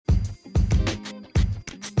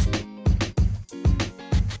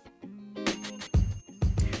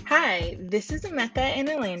Hi, this is Emeka and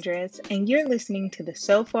Elandris, and you're listening to the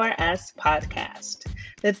So Far Us podcast,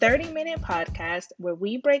 the 30-minute podcast where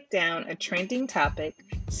we break down a trending topic,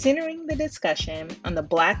 centering the discussion on the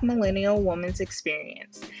Black millennial woman's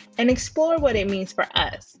experience, and explore what it means for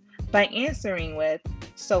us by answering with,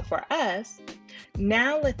 so for us,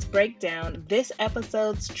 now let's break down this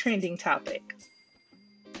episode's trending topic.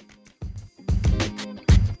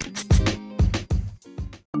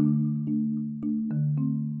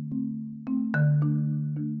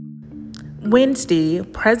 Wednesday,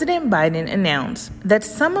 President Biden announced that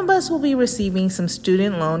some of us will be receiving some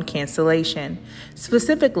student loan cancellation.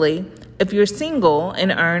 Specifically, if you're single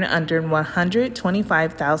and earn under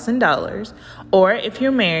 $125,000, or if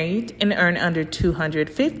you're married and earn under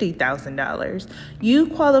 $250,000, you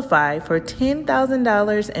qualify for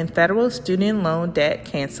 $10,000 in federal student loan debt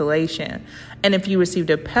cancellation. And if you received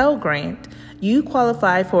a Pell Grant, you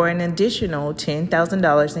qualify for an additional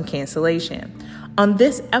 $10,000 in cancellation. On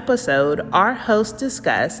this episode, our hosts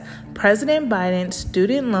discuss President Biden's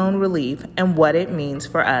student loan relief and what it means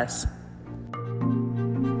for us.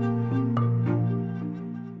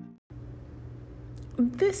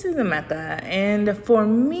 This is Emeka, and for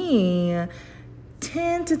me,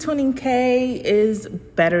 10 to 20K is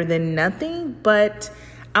better than nothing, but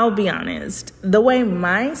I'll be honest, the way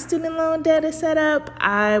my student loan debt is set up,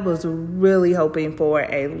 I was really hoping for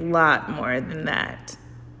a lot more than that.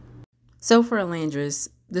 So for Elandris,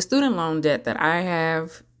 the student loan debt that I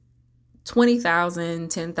have, $20,000,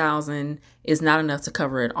 $10,000 is not enough to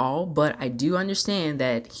cover it all, but I do understand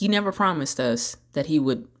that he never promised us that he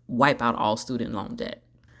would wipe out all student loan debt.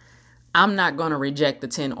 I'm not going to reject the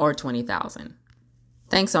 10 or 20,000.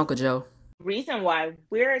 Thanks, Uncle Joe. Reason why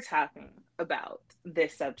we're talking about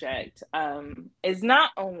this subject is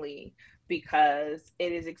not only because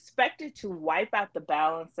it is expected to wipe out the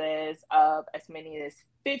balances of as many as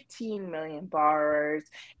 15 million borrowers,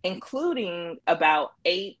 including about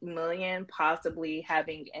 8 million possibly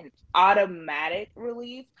having an automatic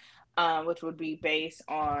relief, which would be based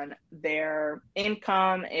on their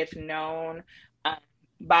income, if known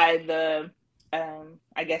by the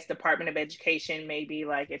Department of Education, maybe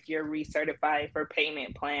like if you're recertifying for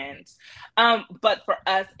payment plans. But for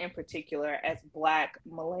us in particular, as Black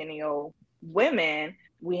millennial women,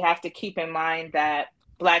 we have to keep in mind that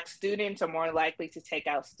Black students are more likely to take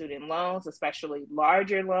out student loans, especially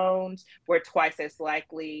larger loans. We're twice as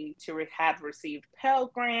likely to have received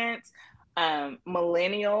Pell Grants.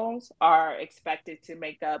 Millennials are expected to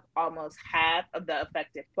make up almost half of the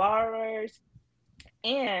affected borrowers.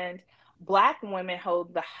 And Black women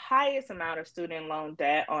hold the highest amount of student loan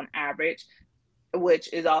debt on average,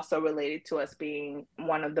 which is also related to us being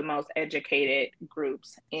one of the most educated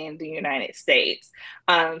groups in the United States.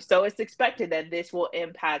 So it's expected that this will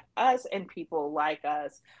impact us and people like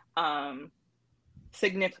us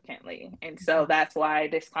significantly. And so that's why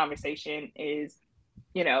this conversation is,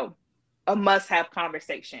 a must-have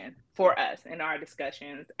conversation for us in our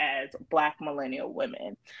discussions as Black millennial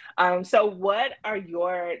women. So what are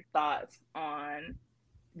your thoughts on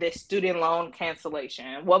this student loan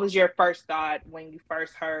cancellation? What was your first thought when you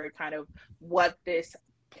first heard kind of what this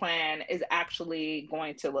plan is actually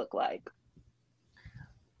going to look like?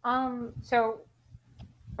 So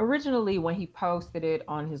originally when he posted it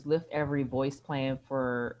on his Lift Every Voice plan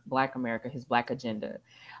for Black America, his Black agenda,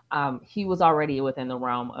 he was already within the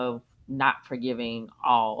realm of not forgiving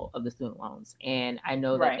all of the student loans. And I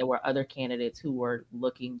know that there were other candidates who were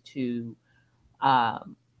looking to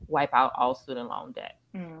wipe out all student loan debt.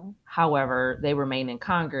 However, they remain in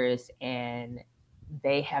Congress and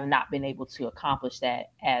they have not been able to accomplish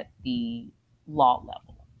that at the law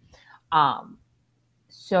level.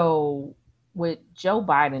 So with Joe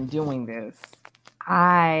Biden doing this,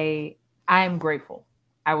 I am grateful.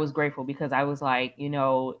 I was grateful because I was like,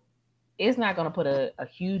 it's not going to put a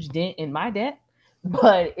huge dent in my debt,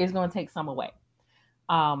 but it's going to take some away.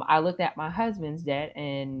 I looked at my husband's debt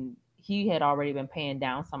and he had already been paying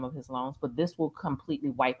down some of his loans, but this will completely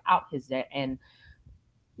wipe out his debt. And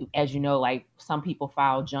as you know, like some people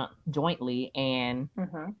file jointly and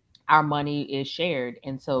our money is shared.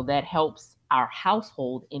 And so that helps our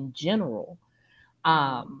household in general.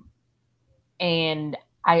 And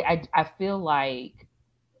I feel like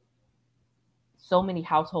so many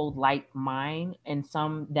households like mine and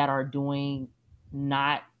some that are doing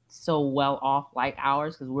not so well off like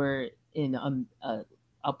ours, because we're in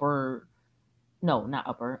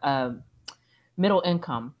middle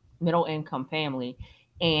income family.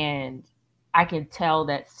 And I can tell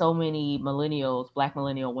that so many millennials, Black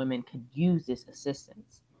millennial women could use this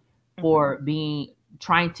assistance for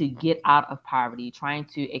trying to get out of poverty, trying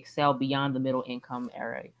to excel beyond the middle income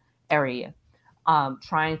area. area,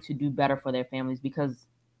 trying to do better for their families, because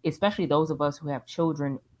especially those of us who have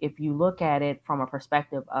children, if you look at it from a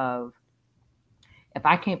perspective of, if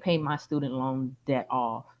I can't pay my student loan debt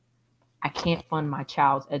off, I can't fund my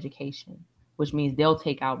child's education, which means they'll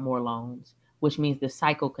take out more loans, which means the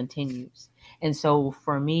cycle continues. And so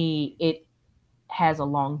for me, it has a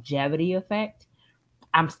longevity effect.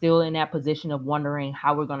 I'm still in that position of wondering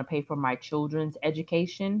how we're going to pay for my children's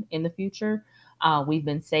education in the future. We've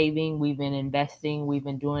been saving, we've been investing, we've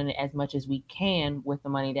been doing as much as we can with the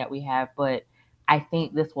money that we have. But I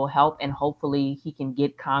think this will help, and hopefully he can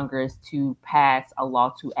get Congress to pass a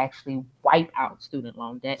law to actually wipe out student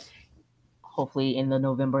loan debt. Hopefully in the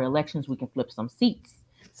November elections, we can flip some seats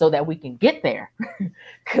so that we can get there,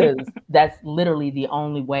 because that's literally the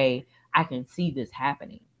only way I can see this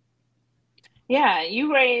happening. Yeah,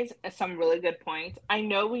 you raise some really good points. I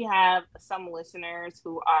know we have some listeners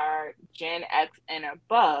who are Gen X and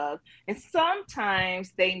above, and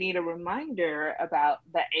sometimes they need a reminder about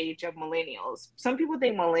the age of millennials. Some people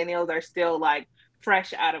think millennials are still like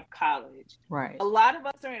fresh out of college. Right. A lot of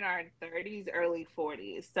us are in our 30s, early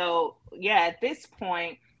 40s. So, yeah, at this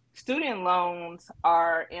point, student loans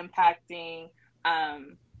are impacting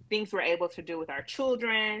things we're able to do with our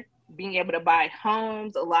children, being able to buy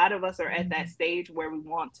homes. A lot of us are at that stage where we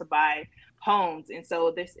want to buy homes. And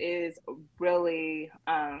so this is really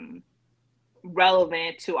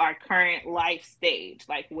relevant to our current life stage.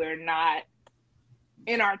 Like, we're not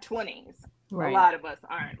in our 20s. Right. A lot of us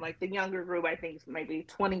aren't. Like, the younger group, I think, is maybe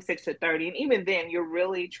 26 to 30. And even then, you're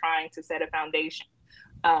really trying to set a foundation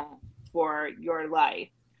for your life.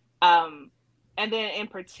 And then in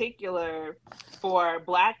particular, for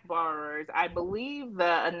Black borrowers, I believe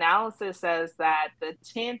the analysis says that the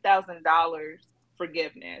 $10,000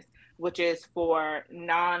 forgiveness, which is for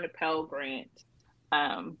non-Pell Grant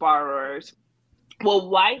borrowers, will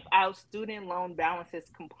wipe out student loan balances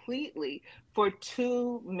completely for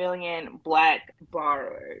 2 million Black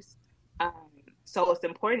borrowers. So it's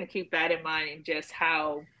important to keep that in mind, and just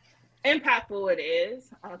how impactful it is.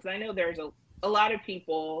 Because I know there's a lot of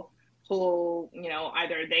people who, you know,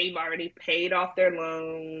 either they've already paid off their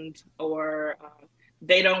loans, or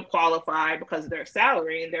they don't qualify because of their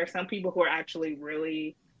salary. And there are some people who are actually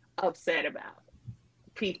really upset about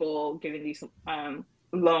people getting these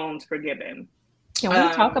loans forgiven. Can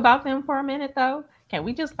we talk about them for a minute, though? Can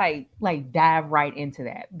we just like dive right into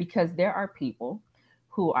that? Because there are people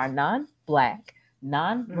who are non-Black,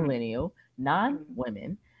 non-millennial,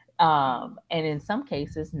 non-women, and in some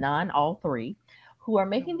cases, all three, who are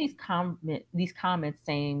making these comments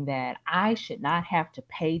saying that I should not have to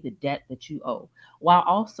pay the debt that you owe, while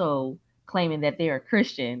also claiming that they are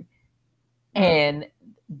Christian. And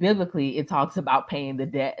biblically, it talks about paying the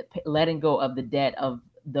debt, letting go of the debt of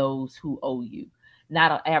those who owe you,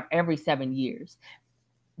 not every 7 years.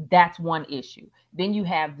 That's one issue. Then you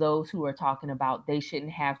have those who are talking about they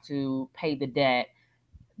shouldn't have to pay the debt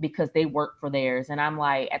because they work for theirs. And I'm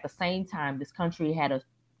like, at the same time, this country had a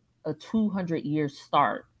 200-year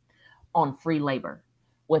start on free labor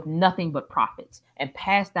with nothing but profits, and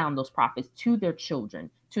pass down those profits to their children,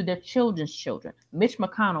 to their children's children. Mitch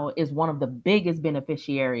McConnell is one of the biggest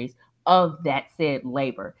beneficiaries of that said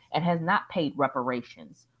labor, and has not paid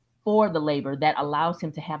reparations for the labor that allows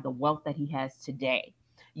him to have the wealth that he has today.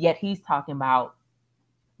 Yet he's talking about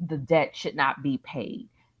the debt should not be paid.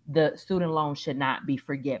 The student loan should not be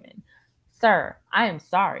forgiven. Sir, I am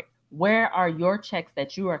sorry. Where are your checks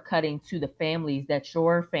that you are cutting to the families that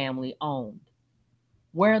your family owned?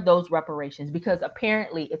 Where are those reparations? Because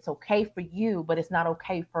apparently it's okay for you, but it's not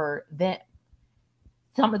okay for them.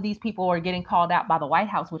 Some of these people are getting called out by the White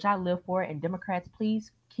House, which I live for. And Democrats,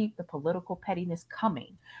 please keep the political pettiness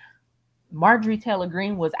coming. Marjorie Taylor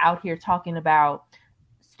Greene was out here talking about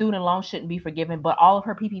student loans shouldn't be forgiven, but all of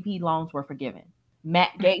her PPP loans were forgiven.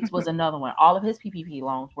 Matt Gaetz was another one. All of his PPP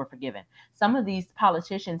loans were forgiven. Some of these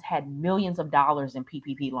politicians had millions of dollars in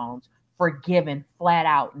PPP loans forgiven, flat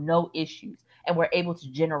out, no issues, and were able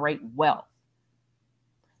to generate wealth.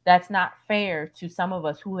 That's not fair to some of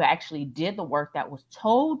us who actually did the work that was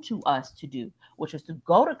told to us to do, which was to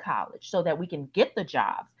go to college so that we can get the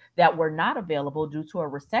jobs that were not available due to a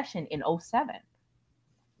recession in 2007.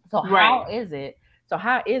 So how is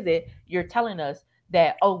it you're telling us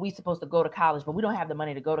that, oh, we're supposed to go to college, but we don't have the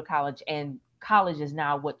money to go to college, and college is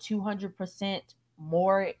now 200%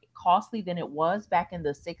 more costly than it was back in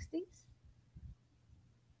the 60s?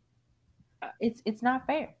 It's not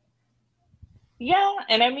fair. Yeah,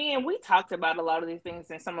 and I mean, we talked about a lot of these things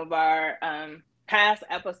in some of our past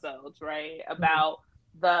episodes, right? About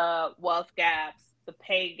the wealth gaps the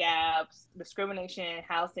pay gaps, discrimination in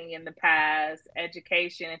housing in the past,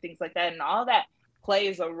 education, and things like that, and all that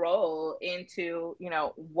plays a role into, you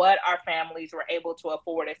know, what our families were able to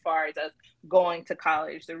afford as far as us going to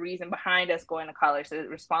college, the reason behind us going to college, the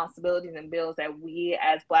responsibilities and bills that we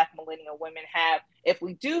as Black millennial women have if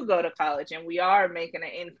we do go to college, and we are making an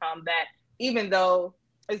income that, even though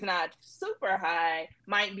is not super high,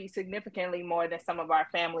 might be significantly more than some of our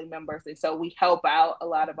family members. And so we help out a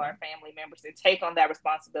lot of our family members to take on that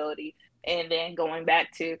responsibility. And then going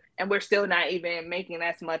back to, and we're still not even making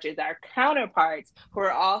as much as our counterparts who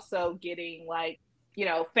are also getting, like, you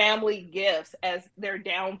know, family gifts as their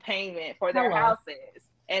down payment for their houses.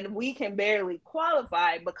 And we can barely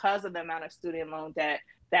qualify because of the amount of student loan debt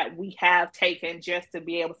that we have taken just to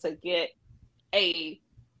be able to get a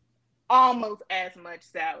almost as much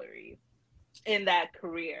salary in that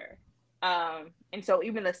career. And so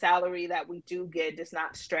even the salary that we do get does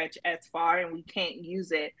not stretch as far, and we can't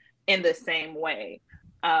use it in the same way.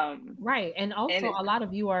 Right. And also, a lot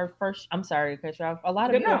of you are I'm sorry to cut you off. A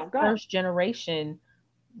lot of you are first generation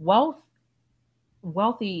wealthy.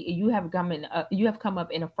 You have come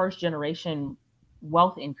up in a first generation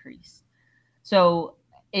wealth increase. So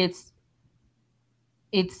it's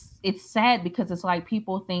sad, because it's like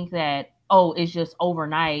people think that, oh, it's just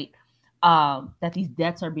overnight that these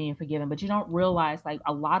debts are being forgiven, but you don't realize, like,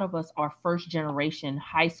 a lot of us are first generation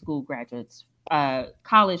high school graduates,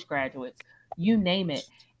 college graduates, you name it.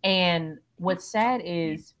 And what's sad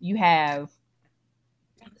is you have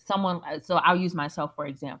someone, so I'll use myself for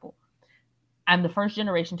example. I'm the first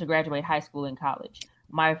generation to graduate high school and college.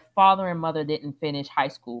 My father and mother didn't finish high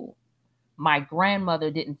school. My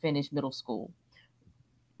grandmother didn't finish middle school.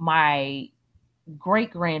 My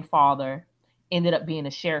great-grandfather ended up being a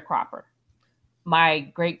sharecropper. My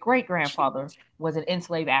great-great-grandfather was an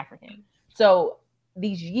enslaved African. So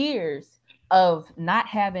these years of not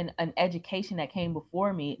having an education that came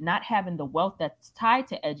before me, not having the wealth that's tied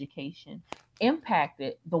to education,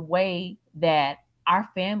 impacted the way that our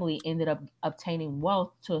family ended up obtaining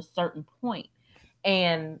wealth to a certain point.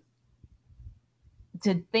 And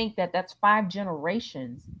to think that that's 5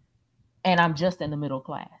 generations and I'm just in the middle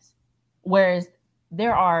class. Whereas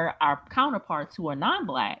there are our counterparts who are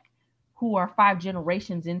non-Black, who are 5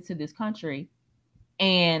 generations into this country,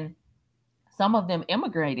 and some of them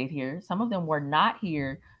immigrated here. Some of them were not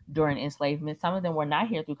here during enslavement. Some of them were not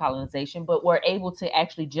here through colonization, but were able to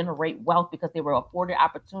actually generate wealth because they were afforded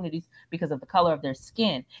opportunities because of the color of their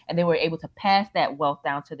skin. And they were able to pass that wealth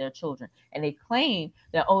down to their children. And they claim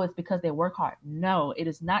that, oh, it's because they work hard. No, it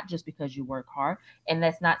is not just because you work hard. And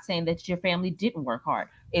that's not saying that your family didn't work hard.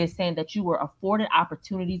 It is saying that you were afforded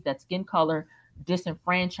opportunities that skin color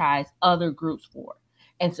disenfranchised other groups for.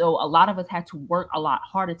 And so a lot of us had to work a lot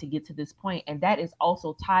harder to get to this point. And that is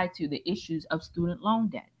also tied to the issues of student loan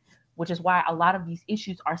debt, which is why a lot of these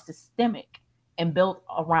issues are systemic and built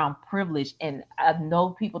around privilege. And I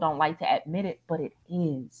know people don't like to admit it, but it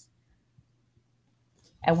is.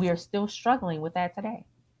 And we are still struggling with that today.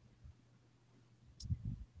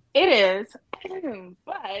 It is.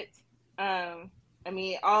 But, I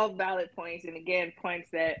mean, all valid points. And again,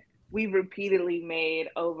 points that we've repeatedly made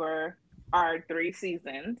over our 3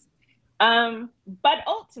 seasons. But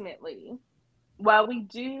ultimately, while we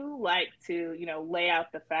do like to, you know, lay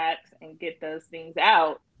out the facts and get those things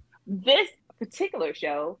out, this particular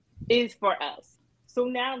show is for us. So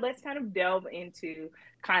now let's kind of delve into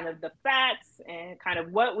kind of the facts and kind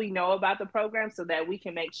of what we know about the program so that we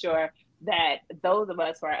can make sure that those of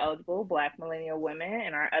us who are eligible, Black millennial women,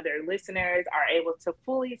 and our other listeners are able to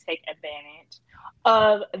fully take advantage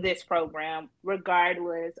of this program,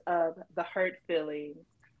 regardless of the hurt feelings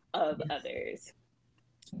of others.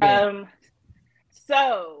 Yes.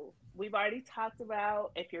 So we've already talked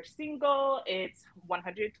about, if you're single, it's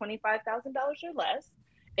 $125,000 or less.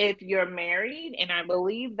 If you're married, and I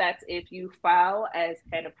believe that's if you file as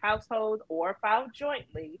head of household or file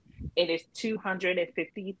jointly, it is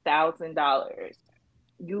 $250,000.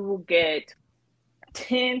 You will get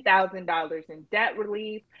 $10,000 in debt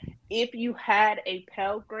relief. If you had a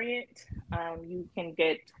Pell Grant, you can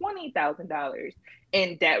get $20,000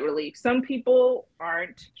 in debt relief. Some people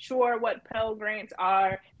aren't sure what Pell Grants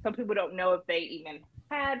are. Some people don't know if they even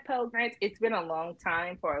had Pell Grants. It's been a long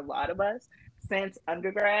time for a lot of us since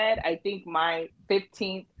undergrad. I think my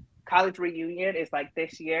 15th college reunion is like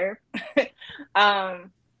this year.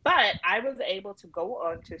 But I was able to go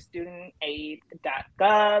on to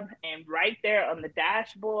studentaid.gov, and right there on the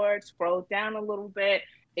dashboard, scroll down a little bit,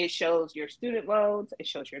 it shows your student loans, it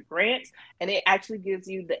shows your grants, and it actually gives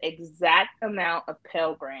you the exact amount of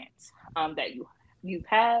Pell Grants that you've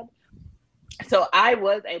had. So I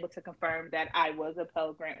was able to confirm that I was a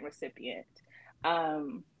Pell Grant recipient.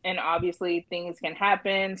 And obviously, things can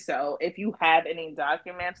happen. So if you have any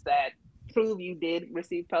documents that prove you did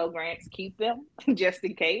receive Pell Grants, keep them just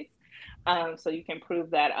in case. So you can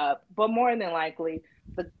prove that up. But more than likely,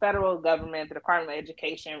 the federal government, the Department of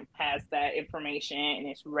Education, has that information and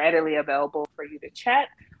it's readily available for you to check.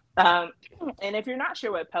 Um, and if you're not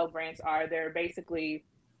sure what Pell Grants are, they're basically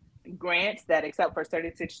grants that, except for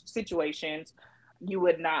certain situations, you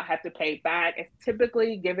would not have to pay back. It's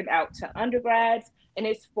typically given out to undergrads, and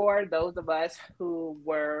it's for those of us who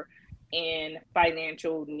were in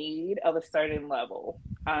financial need of a certain level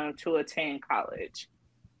to attend college.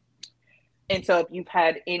 And so, if you've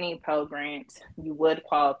had any Pell Grants, you would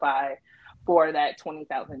qualify for that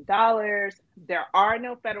 $20,000. There are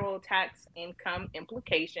no federal tax income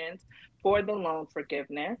implications for the loan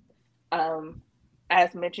forgiveness. Um,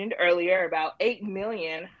 as mentioned earlier, about 8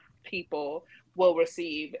 million people will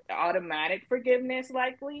receive automatic forgiveness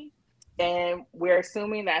likely. And we're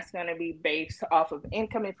assuming that's going to be based off of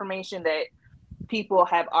income information that people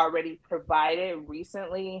have already provided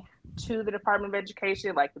recently to the Department of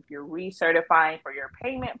Education, like if you're recertifying for your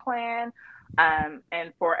payment plan. And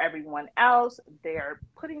for everyone else, they're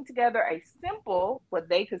putting together a simple, what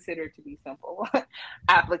they consider to be simple,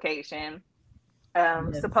 application.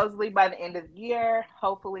 Yes. Supposedly by the end of the year,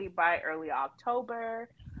 hopefully by early October.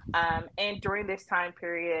 And during this time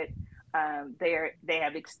period, they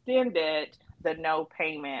have extended the no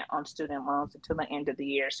payment on student loans until the end of the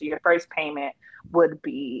year. So your first payment would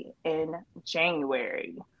be in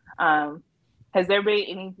January. Um, has there been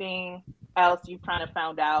anything else you've kind of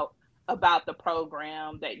found out about the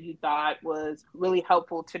program that you thought was really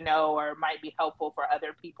helpful to know or might be helpful for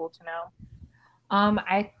other people to know?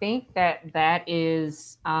 I think that that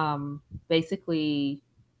is basically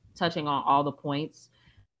touching on all the points.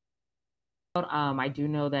 I do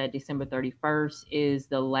know that December 31st is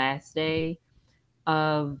the last day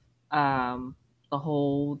of um, the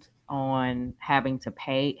hold on having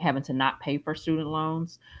to not pay for student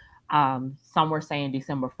loans. Some were saying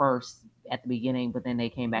December 1st at the beginning, but then they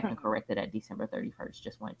came back and corrected at December 31st.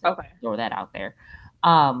 Just wanted to Okay. throw that out there.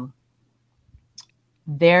 Um,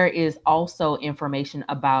 there is also information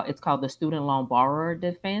about, it's called the student loan borrower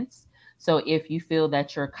defense. So if you feel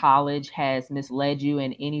that your college has misled you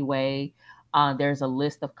in any way, there's a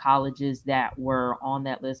list of colleges that were on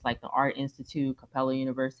that list, like the Art Institute, Capella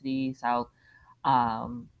University, South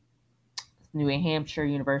um, New Hampshire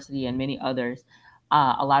University, and many others.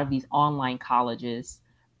 A lot of these online colleges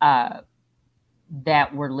uh,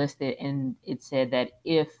 that were listed, and it said that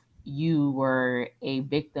if you were a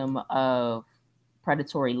victim of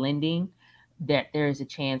predatory lending, that there is a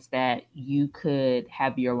chance that you could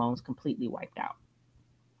have your loans completely wiped out.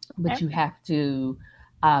 But Okay. you have to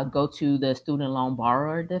go to the student loan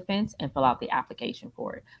borrower defense and fill out the application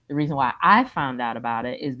for it. The reason why I found out about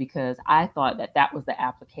it is because I thought that that was the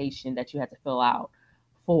application that you had to fill out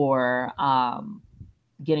for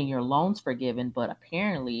getting your loans forgiven, but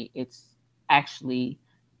apparently it's actually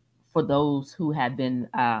for those who had been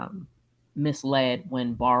misled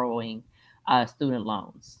when borrowing student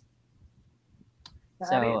loans. Got it.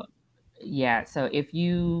 So, yeah, so if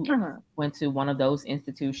you went to one of those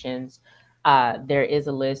institutions, there is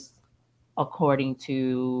a list according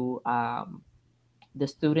to the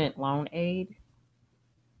student loan aid.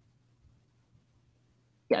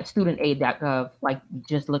 Yeah, studentaid.gov. Like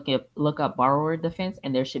just look up borrower defense,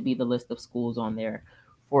 and there should be the list of schools on there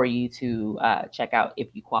for you to check out if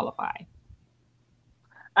you qualify.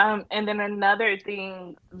 And then another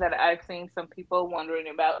thing that I've seen some people wondering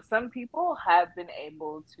about, some people have been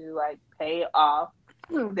able to like pay off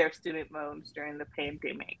their student loans during the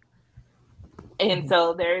pandemic. And Mhm.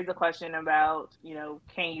 so there is a question about,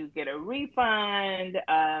 can you get a refund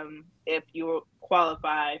if you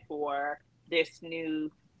qualify for this new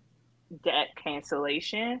debt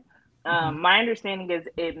cancellation? Mhm. My understanding is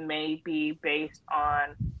it may be based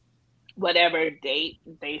on whatever date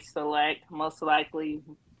they select, most likely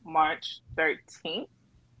March 13th,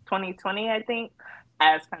 2020, I think,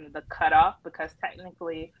 as kind of the cutoff, because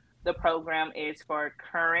technically the program is for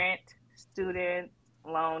current student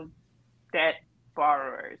loan debt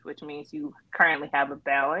borrowers, which means you currently have a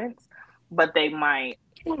balance, but they might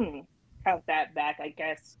count that back, I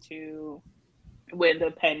guess, to when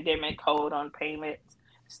the pandemic hold on payments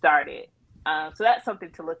started. So that's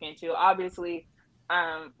something to look into. Obviously,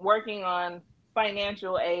 working on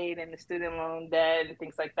financial aid and the student loan debt and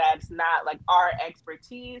things like that, it's not like our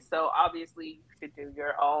expertise. So obviously, you should do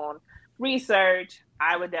your own research.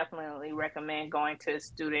 I would definitely recommend going to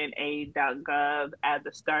studentaid.gov as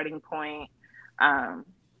the starting point. Um,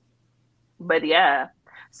 But yeah.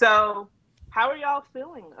 So how are y'all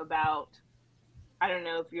feeling about, I don't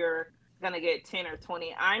know if you're gonna get 10 or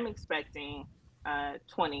 20. I'm expecting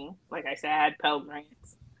 20. Like I said, I had Pell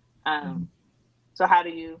Grants. Mhm. So how do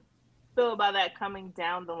you feel about that coming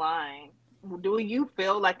down the line? Do you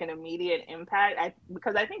feel like an immediate impact?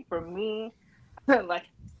 Because I think for me, like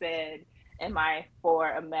I said in my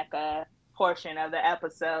For Emeka portion of the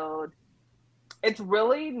episode, it's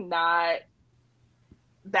really not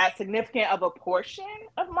that significant of a portion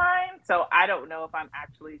of mine. So I don't know if I'm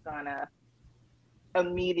actually gonna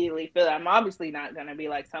immediately feel it. I'm obviously not gonna be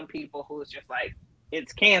like some people who's just like,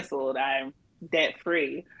 it's canceled, I'm debt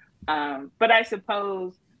free. But I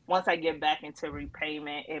suppose once I get back into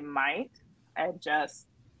repayment, it might adjust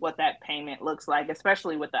what that payment looks like,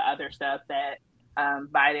 especially with the other stuff that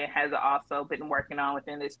Biden has also been working on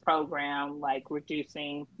within this program, like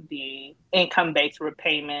reducing the income based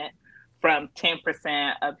repayment from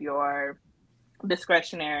 10% of your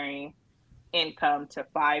discretionary income to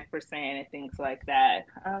 5% and things like that.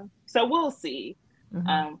 So we'll see.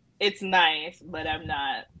 Mhm. It's nice, but I'm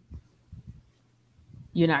not.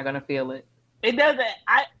 You're not gonna feel it. It doesn't.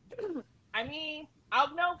 I mean,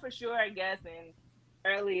 I'll know for sure, I guess, in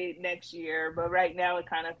early next year. But right now, it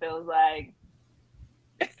kind of feels like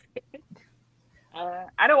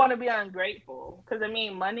I don't want to be ungrateful because I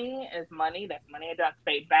mean, money is money. That's money I don't have to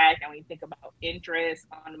pay back. And when you think about interest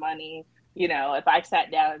on money, you know, if I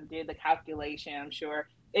sat down and did the calculation, I'm sure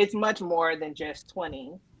it's much more than just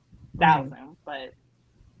 20,000. Mhm. But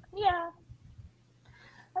yeah,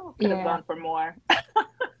 I could have Yeah, gone for more.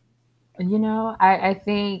 I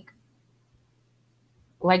think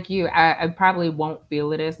like you, I probably won't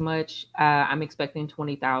feel it as much. I'm expecting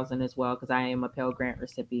 20,000 as well because I am a Pell Grant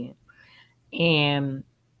recipient, and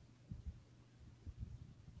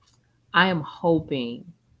I am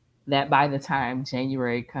hoping that by the time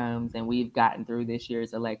January comes and we've gotten through this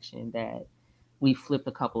year's election, that we flip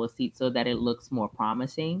a couple of seats so that it looks more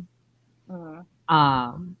promising. Mm,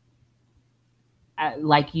 Um,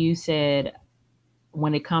 like you said,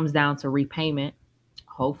 when it comes down to repayment,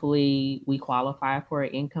 hopefully we qualify for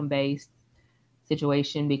an income based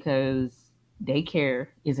situation because daycare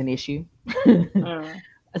is an issue. mm,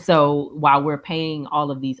 So while we're paying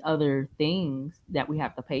all of these other things that we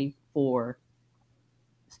have to pay for,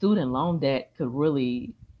 student loan debt could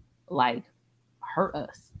really like hurt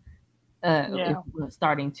us if yeah. we're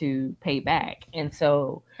starting to pay back. And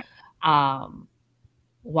so um,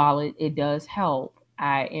 while it does help,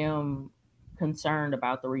 I am concerned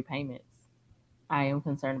about the repayments. I am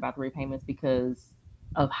concerned about the repayments because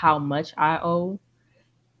of how much I owe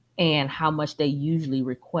and how much they usually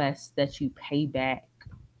request that you pay back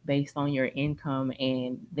based on your income.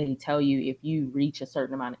 And they tell you if you reach a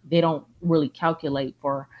certain amount, they don't really calculate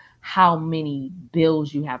for how many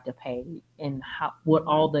bills you have to pay and how what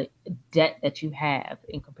all Mm-hmm. the debt that you have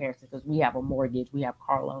in comparison, because we have a mortgage, we have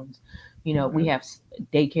car loans, we Mm-hmm. have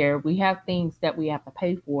daycare, we have things that we have to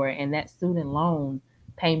pay for. And that student loan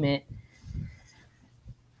payment,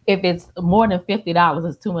 if it's more than $50,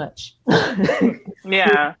 it's too much.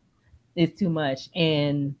 Yeah. It's too much.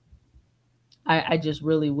 And I just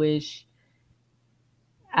really wish,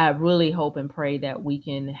 I really hope and pray that we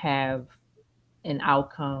can have an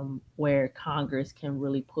outcome where Congress can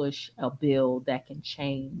really push a bill that can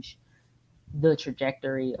change the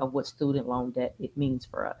trajectory of what student loan debt it means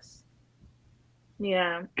for us.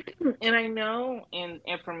 Yeah. And I know in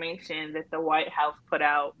information that the White House put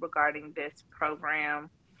out regarding this program,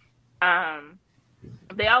 um,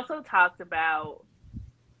 they also talked about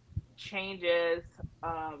changes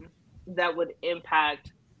that would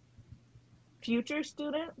impact future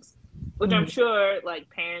students, which I'm Mhm. sure like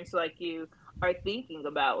parents like you are thinking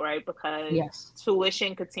about, right? Because Yes.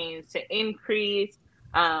 tuition continues to increase.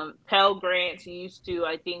 Pell Grants used to,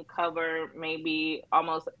 I think, cover maybe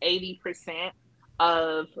almost 80%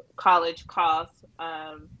 of college costs.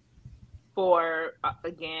 For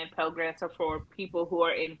again, Pell Grants are for people who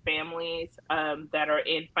are in families that are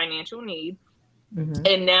in financial need, Hmm.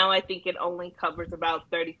 and now I think it only covers about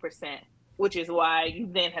 30%, which is why you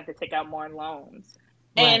then have to take out more loans.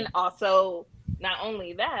 Right. And also, not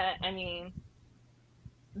only that, I mean,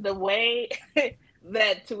 the way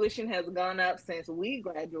that tuition has gone up since we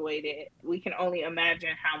graduated, we can only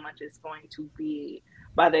imagine how much it's going to be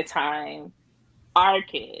by the time our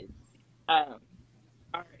kids um,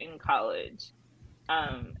 are in college.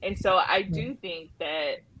 And so I do think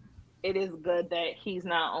that it is good that he's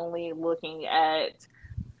not only looking at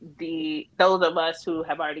the those of us who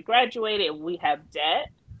have already graduated, we have debt,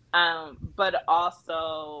 but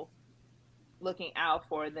also looking out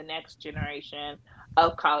for the next generation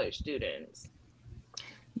of college students.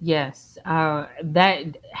 Yes,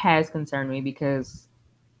 that has concerned me because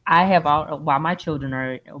I have all, while my children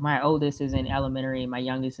are, my oldest is in elementary and my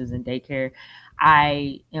youngest is in daycare,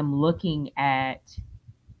 I am looking at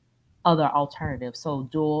other alternatives. So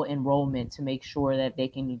dual enrollment to make sure that they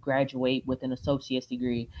can graduate with an associate's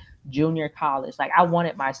degree, junior college. Like I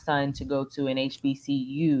wanted my son to go to an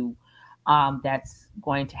HBCU that's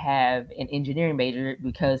going to have an engineering major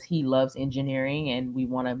because he loves engineering, and we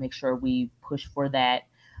want to make sure we push for that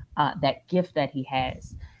that gift that he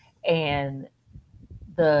has. And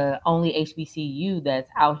the only HBCU that's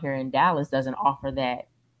out here in Dallas doesn't offer that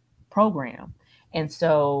program. And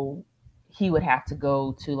so he would have to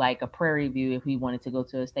go to like a Prairie View if he wanted to go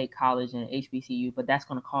to a state college and HBCU, but that's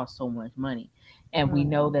going to cost so much money. And we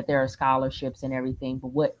know that there are scholarships and everything, but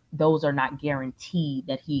what those are not guaranteed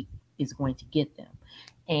that he is going to get them.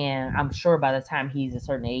 And I'm sure by the time he's a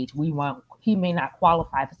certain age, he may not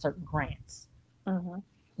qualify for certain grants. Mm-hmm.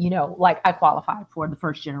 You know, like I qualified for the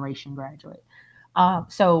first generation graduate.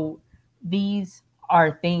 So these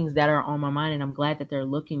are things that are on my mind, and I'm glad that they're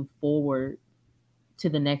looking forward to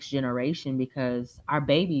the next generation because our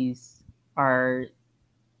babies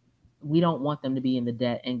we don't want them to be in the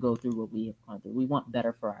debt and go through what we have gone through. We want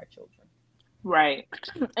better for our children. Right.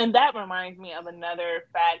 And that reminds me of another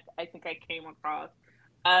fact I think I came across.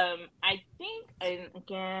 I think, and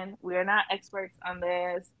again, we're not experts on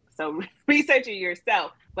this, so research it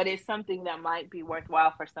yourself, but it's something that might be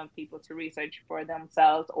worthwhile for some people to research for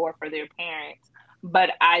themselves or for their parents.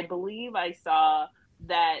 But I believe I saw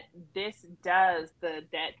that the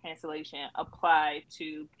debt cancellation apply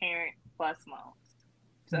to parent plus loans.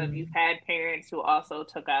 So if you've had parents who also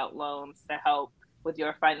took out loans to help with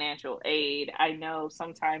your financial aid, I know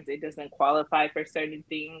sometimes it doesn't qualify for certain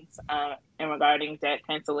things in regarding debt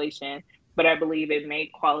cancellation, but I believe it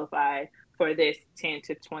may qualify for this $10,000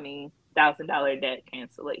 to $20,000 debt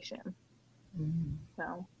cancellation.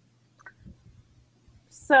 Mm-hmm.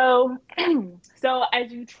 So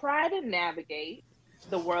as you try to navigate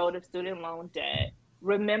the world of student loan debt,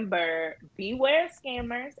 remember, beware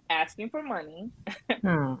scammers asking for money.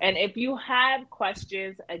 And if you have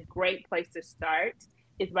questions, a great place to start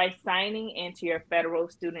is by signing into your federal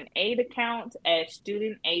student aid account at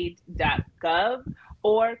studentaid.gov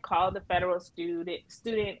or call the Federal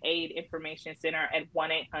Student Aid Information Center at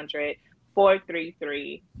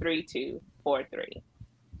 1-800-433-3243.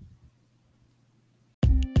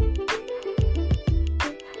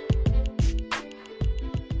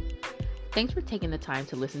 Thanks for taking the time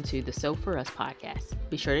to listen to the So For Us podcast.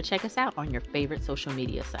 Be sure to check us out on your favorite social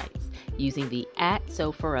media sites using the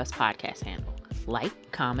 @SoForUs podcast handle.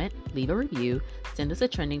 Like, comment, leave a review, send us a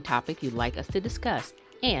trending topic you'd like us to discuss,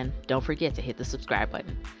 and don't forget to hit the subscribe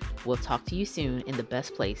button. We'll talk to you soon in the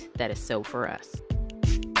best place that is So For Us.